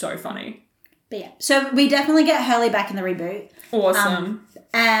literally so funny. But yeah, so we definitely get Hurley back in the reboot. Awesome.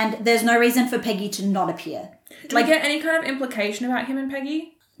 And there's no reason for Peggy to not appear. Do we get any kind of implication about him and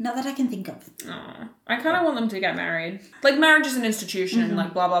Peggy? Not that I can think of. Oh, I kind of want them to get married. Like, marriage is an institution and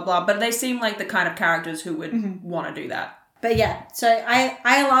like blah, blah, blah. But they seem like the kind of characters who would want to do that. But yeah, so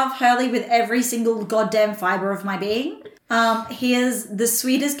I love Hurley with every single goddamn fibre of my being. He is the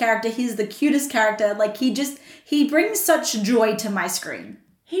sweetest character. He's the cutest character. Like, he brings such joy to my screen.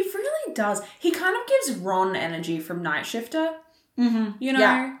 He really does. He kind of gives Ron energy from Night Shifter. Mm-hmm. You know?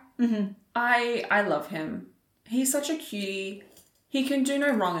 Yeah. Mm-hmm. I love him. He's such a cutie. He can do no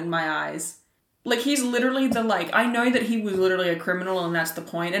wrong in my eyes. Like, he's literally I know that he was literally a criminal and that's the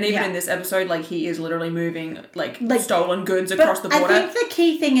point. And even in this episode, like, he is literally moving, like stolen goods across the border. I think the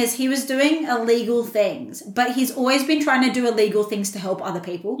key thing is he was doing illegal things, but he's always been trying to do illegal things to help other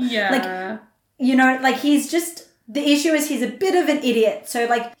people. Yeah. Like, you know, like, he's just... The issue is he's a bit of an idiot. So,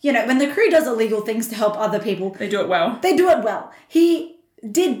 like, you know, when the crew does illegal things to help other people... They do it well. He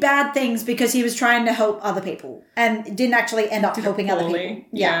did bad things because he was trying to help other people and didn't actually end up helping other people.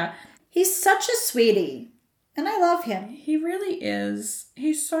 Yeah. He's such a sweetie. And I love him. He really is.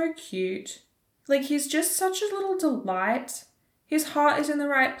 He's so cute. Like, he's just such a little delight. His heart is in the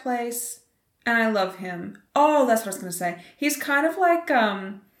right place. And I love him. Oh, that's what I was going to say. He's kind of like...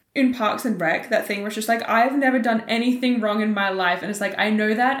 in Parks and Rec, that thing where it's just like, I've never done anything wrong in my life. And it's like, I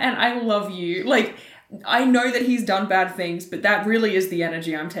know that and I love you. Like, I know that he's done bad things, but that really is the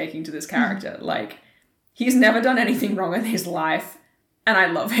energy I'm taking to this character. Like, he's never done anything wrong in his life and I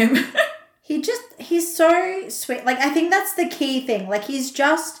love him. He's so sweet. Like, I think that's the key thing. Like, he's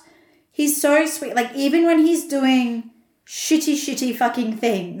so sweet. Like, even when he's doing shitty fucking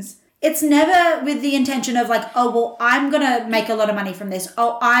things, it's never with the intention of like, oh, well, I'm going to make a lot of money from this.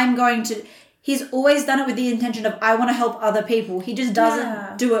 Oh, he's always done it with the intention of, I want to help other people. He just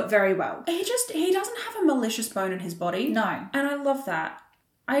doesn't do it very well. He doesn't have a malicious bone in his body. No. And I love that.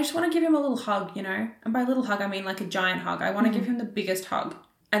 I just want to give him a little hug, you know? And by little hug, I mean like a giant hug. I want to give him the biggest hug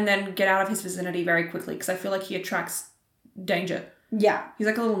and then get out of his vicinity very quickly because I feel like he attracts danger. Yeah. He's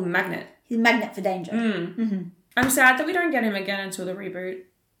like a little magnet. He's a magnet for danger. Mm-hmm. I'm sad that we don't get him again until the reboot.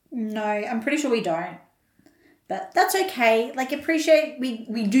 No, I'm pretty sure we don't. But that's okay. Like,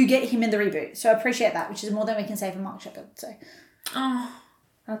 we do get him in the reboot. So I appreciate that, which is more than we can say for Mark Sheppard. So. Oh,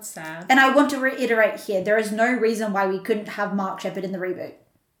 that's sad. And I want to reiterate here, there is no reason why we couldn't have Mark Sheppard in the reboot.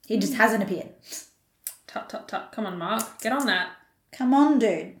 He just hasn't appeared. Tut. Come on, Mark. Get on that. Come on,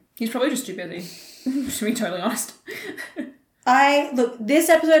 dude. He's probably just too busy, to be totally honest. Look, this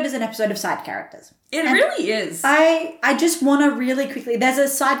episode is an episode of side characters. It really is. I just want to really quickly... There's a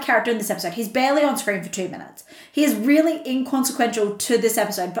side character in this episode. He's barely on screen for 2 minutes. He is really inconsequential to this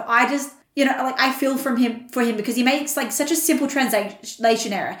episode, but I just... You know, like, I feel for him because he makes, like, such a simple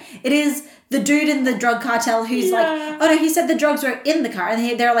translation error. It is the dude in the drug cartel who's like, oh, no, he said the drugs were in the car.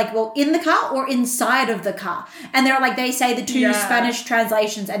 And they're like, well, in the car or inside of the car? And they're like, they say the two Spanish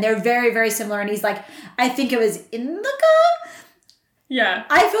translations, and they're very, very similar. And he's like, I think it was in the car? Yeah.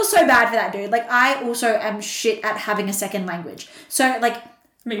 I feel so bad for that dude. Like, I also am shit at having a second language. So, like...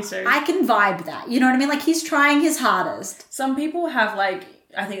 Me too. I can vibe that. You know what I mean? Like, he's trying his hardest. Some people have, like...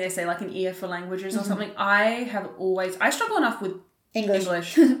 I think they say like an ear for languages or something. I struggle enough with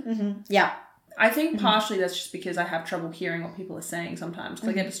English. Yeah. I think partially that's just because I have trouble hearing what people are saying sometimes because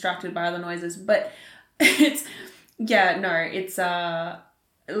I get distracted by other noises. But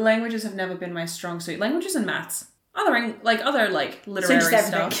languages have never been my strong suit. Languages and maths. Other literary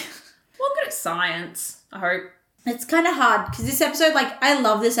stuff. Well, I'm good at science, I hope. It's kind of hard because this episode, like, I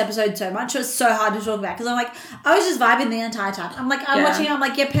love this episode so much. It's so hard to talk about because I'm like, I was just vibing the entire time. I'm like, I'm watching it. I'm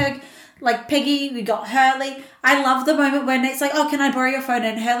like, yeah, Peggy, we got Hurley. I love the moment when it's like, oh, can I borrow your phone?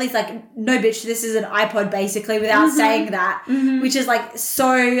 And Hurley's like, no, bitch, this is an iPod, basically, without saying that, which is like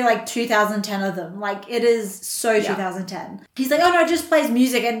so like 2010 of them. Like, it is so 2010. He's like, oh no, it just plays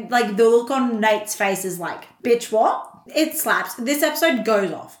music, and like the look on Nate's face is like, bitch, what? It slaps. This episode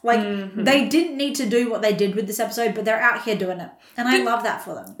goes off. Like, they didn't need to do what they did with this episode, but they're out here doing it. And I love that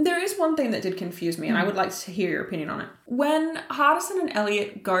for them. There is one thing that did confuse me, and I would like to hear your opinion on it. when Hardison and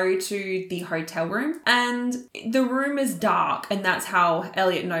Elliot go to the hotel room and the room is dark and that's how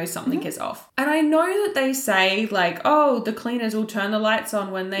Elliot knows something is off. And I know that they say like, oh, the cleaners will turn the lights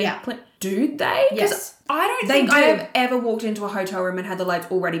on when they clean. Do they? Yes. I don't think I have ever walked into a hotel room and had the lights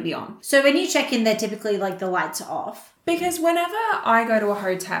already be on. So when you check in, they're typically like the lights are off. Because whenever I go to a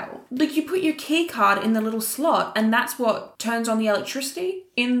hotel, like you put your key card in the little slot and that's what turns on the electricity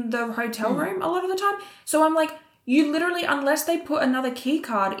in the hotel room a lot of the time. So I'm like, you literally, unless they put another key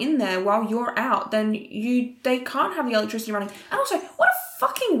card in there while you're out, then they can't have the electricity running. And also, what a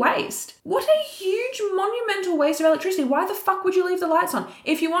fucking waste. What a huge monumental waste of electricity. Why the fuck would you leave the lights on?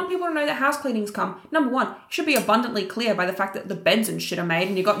 If you want people to know that house cleaning's come, number one, it should be abundantly clear by the fact that the beds and shit are made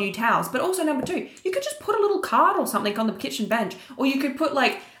and you got new towels. But also number two, you could just put a little card or something on the kitchen bench. Or you could put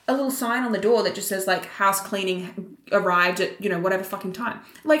like a little sign on the door that just says like house cleaning arrived at, whatever fucking time.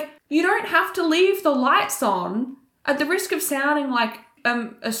 Like, you don't have to leave the lights on at the risk of sounding like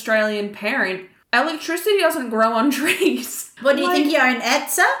Australian parent. Electricity doesn't grow on trees. What do you think you own,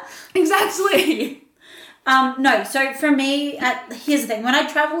 Etsa? Exactly. No, so for me, here's the thing. When I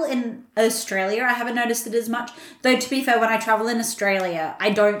travel in Australia, I haven't noticed it as much. Though, to be fair, when I travel in Australia,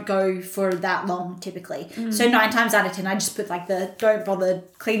 I don't go for that long, typically. So 9 times out of 10, I just put, like, the don't bother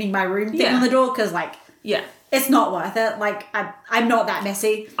cleaning my room thing on the door because, like, it's not worth it. Like, I'm not that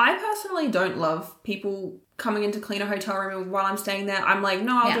messy. I personally don't love people coming in to clean a hotel room while I'm staying there. I'm like,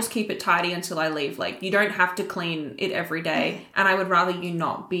 no, I'll just keep it tidy until I leave. Like, you don't have to clean it every day. And I would rather you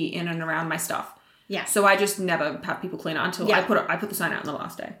not be in and around my stuff. Yeah. So I just never have people clean it until I put the sign out on the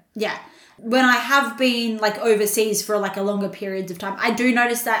last day. Yeah. When I have been like overseas for like a longer periods of time, I do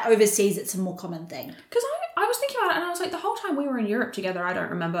notice that overseas it's a more common thing. Because I was thinking about it and I was like, the whole time we were in Europe together, I don't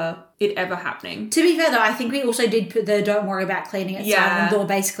remember it ever happening. To be fair though, I think we also did put the don't worry about cleaning it sign on the door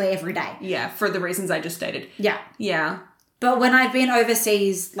basically every day. Yeah, for the reasons I just stated. Yeah. Yeah. But when I've been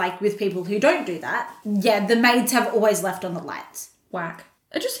overseas, like with people who don't do that, the maids have always left on the lights. Whack.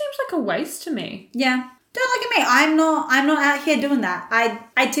 It just seems like a waste to me. Yeah. Don't look at me. I'm not out here doing that.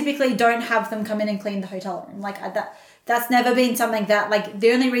 I typically don't have them come in and clean the hotel room. Like that's never been something that, like,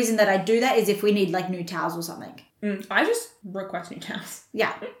 the only reason that I do that is if we need like new towels or something. I just request new towels.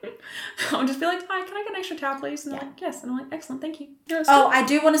 Yeah. I'll just be like, hi, can I get an extra towel, please? And they're like, yes. And I'm like, excellent, thank you. I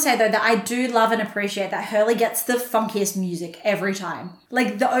do want to say, though, that I do love and appreciate that Hurley gets the funkiest music every time.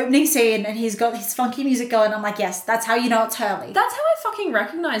 Like, the opening scene, and he's got his funky music going. I'm like, yes, that's how you know it's Hurley. That's how I fucking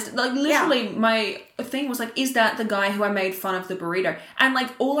recognized it. Like, literally, my thing was like, is that the guy who I made fun of the burrito? And, like,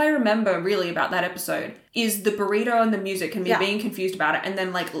 all I remember, really, about that episode is the burrito and the music and me being confused about it. And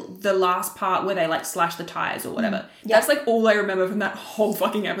then, like, the last part where they, like, slash the tires or whatever. That's, like, all I remember from that whole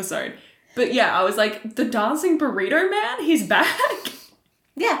fucking episode. But, yeah, I was like, the dancing burrito man? He's back?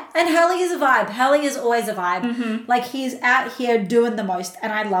 Yeah, and Hurley is a vibe. Hurley is always a vibe. Mm-hmm. Like, he's out here doing the most,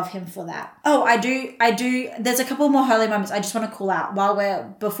 and I love him for that. Oh, I do. There's a couple more Hurley moments I just want to call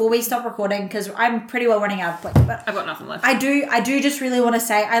out before we stop recording, because I'm pretty well running out of places. But I've got nothing left. I do just really want to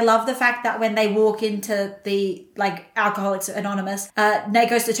say, I love the fact that when they walk into the, like, Alcoholics Anonymous, Nate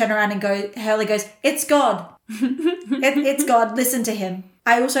goes to turn around and Hurley goes, it's God. It's God. Listen to him.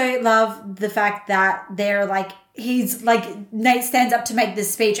 I also love the fact that they're like, he's like, Nate stands up to make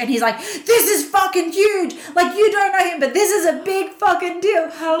this speech and he's like, this is fucking huge. Like, you don't know him, but this is a big fucking deal.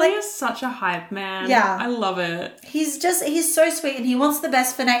 Hurley is such a hype man. Yeah. I love it. He's so sweet and he wants the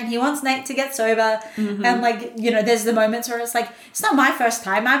best for Nate and he wants Nate to get sober. Mm-hmm. And like, there's the moments where it's like, it's not my first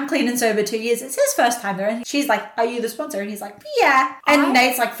time. I'm clean and sober 2 years. It's his first time there. And she's like, are you the sponsor? And he's like, yeah. And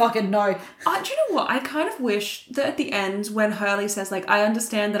Nate's like, fucking no. Do you know what? I kind of wish that at the end when Hurley says like, I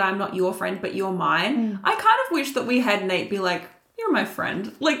understand that I'm not your friend, but you're mine. I kind of wish that we had Nate be like, you're my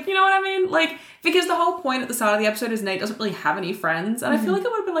friend. Like, you know what I mean? Like, because the whole point at the start of the episode is Nate doesn't really have any friends. And I feel like it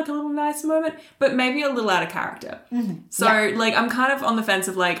would have been like a little nice moment, but maybe a little out of character. Mm-hmm. So like, I'm kind of on the fence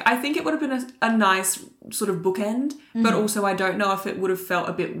of like, I think it would have been a nice sort of bookend, but also I don't know if it would have felt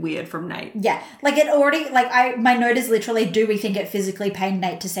a bit weird from Nate. Yeah. Like it already, like my note is literally, do we think it physically pained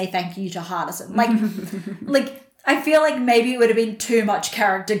Nate to say thank you to Hardison? Like, I feel like maybe it would have been too much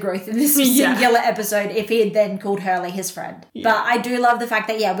character growth in this singular episode if he had then called Hurley his friend. Yeah. But I do love the fact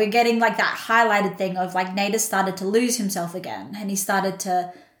that, we're getting like that highlighted thing of like Nate has started to lose himself again and he started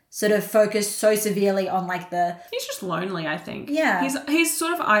to sort of focus so severely on like He's just lonely, I think. Yeah. He's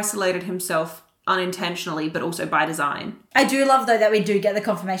sort of isolated himself unintentionally, but also by design. I do love, though, that we do get the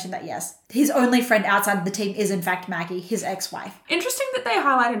confirmation that, yes, his only friend outside of the team is, in fact, Maggie, his ex-wife. Interesting that they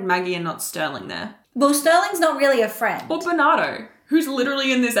highlighted Maggie and not Sterling there. Well, Sterling's not really a friend. Or Bernardo, who's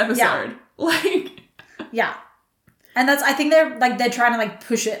literally in this episode. Yeah. Like... Yeah. And I think they're trying to like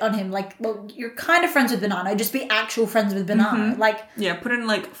push it on him. Like, well, you're kind of friends with Banana. Just be actual friends with Banana. Like, yeah, put in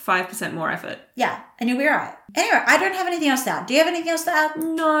like 5% more effort. Yeah, and you'll be all right. Anyway, I don't have anything else to add. Do you have anything else to add?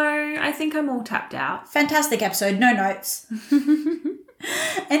 No, I think I'm all tapped out. Fantastic episode. No notes.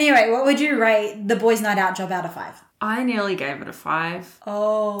 Anyway, what would you rate the boys' night out job out of 5? I nearly gave it a 5.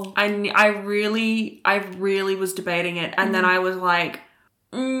 Oh. I really was debating it, and then I was like,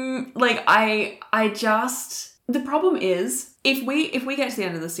 I just, the problem is if we get to the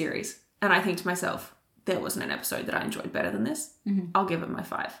end of the series and I think to myself, there wasn't an episode that I enjoyed better than this, I'll give it my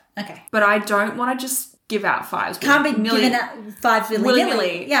 5. Okay. But I don't want to just give out 5s. Can't be giving out 5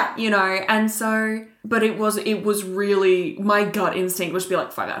 willy-nilly. Yeah. You know, and so, but it was really, my gut instinct was to be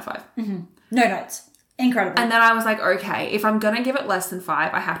like 5 out of 5. No notes. Incredible. And then I was like, okay, if I'm going to give it less than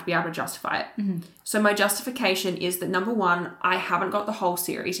 5, I have to be able to justify it. So my justification is that, number one, I haven't got the whole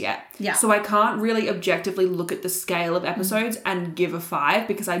series yet. Yeah. So I can't really objectively look at the scale of episodes and give a 5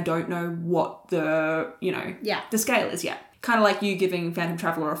 because I don't know what the, the scale is yet. Kind of like you giving Phantom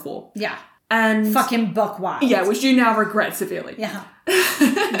Traveler a 4. Yeah. And fucking buck wild. Yeah, which you now regret severely. Yeah.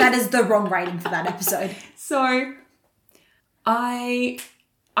 That is the wrong rating for that episode. So I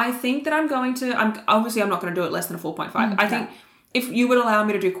think that I'm not going to do it less than a 4.5. I think if you would allow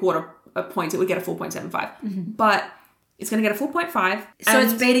me to do quarter points, it would get a 4.75. But it's going to get a 4.5. So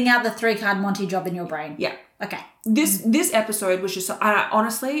it's beating out the 3-card Monty job in your brain. Yeah. Okay. This episode was just,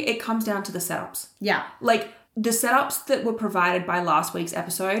 honestly, it comes down to the setups. Yeah. Like, the setups that were provided by last week's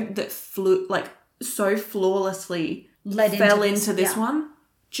episode that flew, like, so flawlessly fell into this one,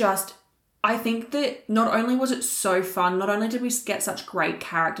 just... I think that not only was it so fun, not only did we get such great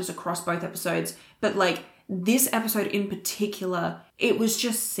characters across both episodes, but like this episode in particular, it was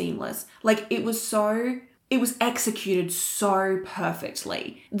just seamless. Like it was executed so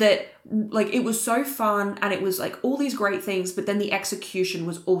perfectly that like it was so fun and it was like all these great things, but then the execution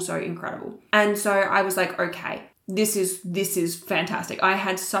was also incredible. And so I was like, okay, this is fantastic. I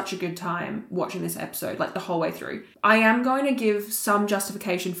had such a good time watching this episode, like the whole way through. I am going to give some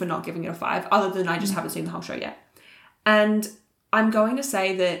justification for not giving it a 5, other than I just haven't seen the whole show yet. And I'm going to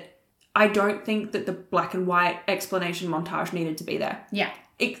say that I don't think that the black and white explanation montage needed to be there. Yeah.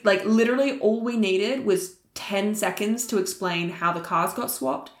 It, like literally all we needed was 10 seconds to explain how the cars got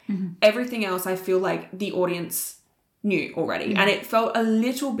swapped. Everything else I feel like the audience knew already. And it felt a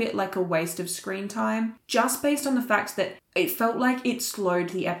little bit like a waste of screen time, just based on the fact that it felt like it slowed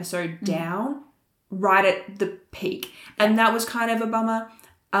the episode down right at the peak. And that was kind of a bummer.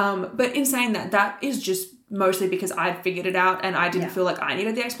 But in saying that is just mostly because I'd figured it out and I didn't feel like I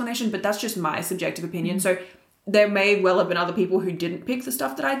needed the explanation, but that's just my subjective opinion. So there may well have been other people who didn't pick the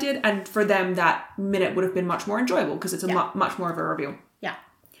stuff that I did, and for them that minute would have been much more enjoyable because it's a much more of a reveal. Yeah.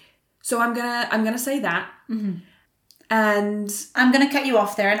 So I'm gonna say that. And I'm going to cut you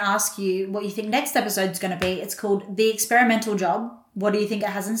off there and ask you what you think next episode's going to be. It's called The Experimental Job. What do you think it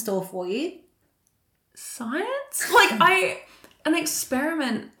has in store for you? Science? An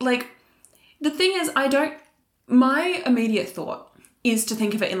experiment. Like, the thing is, my immediate thought is to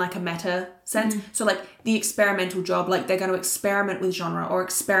think of it in like a meta sense. So like the experimental job, like they're going to experiment with genre or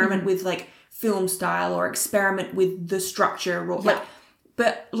experiment with like film style or experiment with the structure or like...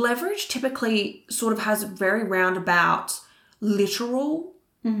 But Leverage typically sort of has very roundabout, literal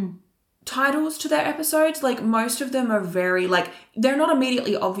titles to their episodes. Like, most of them are very, like, they're not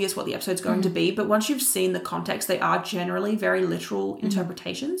immediately obvious what the episode's going to be, but once you've seen the context, they are generally very literal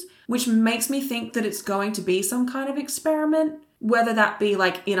interpretations, which makes me think that it's going to be some kind of experiment, whether that be,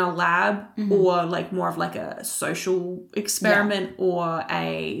 like, in a lab or, like, more of, like, a social experiment or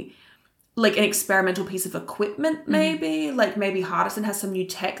like an experimental piece of equipment, maybe. Like maybe Hardison has some new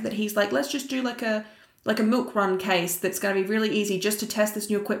tech that he's like, let's just do like a milk run case that's going to be really easy just to test this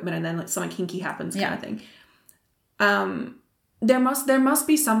new equipment, and then like something kinky happens kind of thing. There must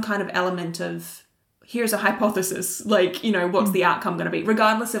be some kind of element of here's a hypothesis, like, you know, what's the outcome going to be,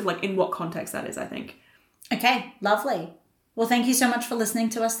 regardless of like in what context that is, I think. Okay, lovely. Well, thank you so much for listening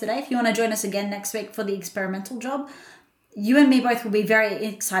to us today. If you want to join us again next week for The Experimental Job, you and me both will be very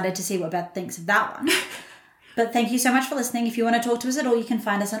excited to see what Beth thinks of that one. But thank you so much for listening. If you want to talk to us at all, you can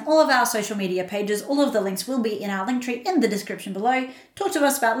find us on all of our social media pages. All of the links will be in our link tree in the description below. Talk to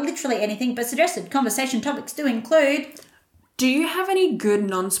us about literally anything, but suggested conversation topics do include... Do you have any good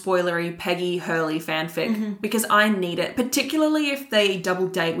non-spoilery Peggy Hurley fanfic? Because I need it, particularly if they double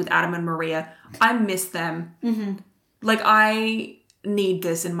date with Adam and Maria. I miss them. Like, I need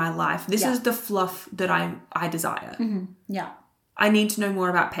this in my life. This is the fluff that I desire. Yeah. I need to know more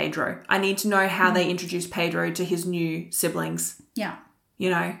about Pedro. I need to know how they introduced Pedro to his new siblings. Yeah. You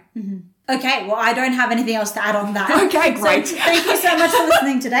know? Okay, well, I don't have anything else to add on that. Okay, great. So thank you so much for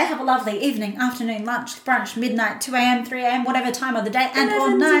listening today. Have a lovely evening, afternoon, lunch, brunch, midnight, 2 a.m., 3 a.m., whatever time of the day and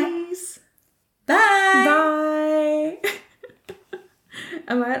or night. Bye. Bye.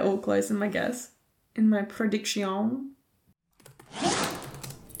 Am I at all close in my guess? In my prediction?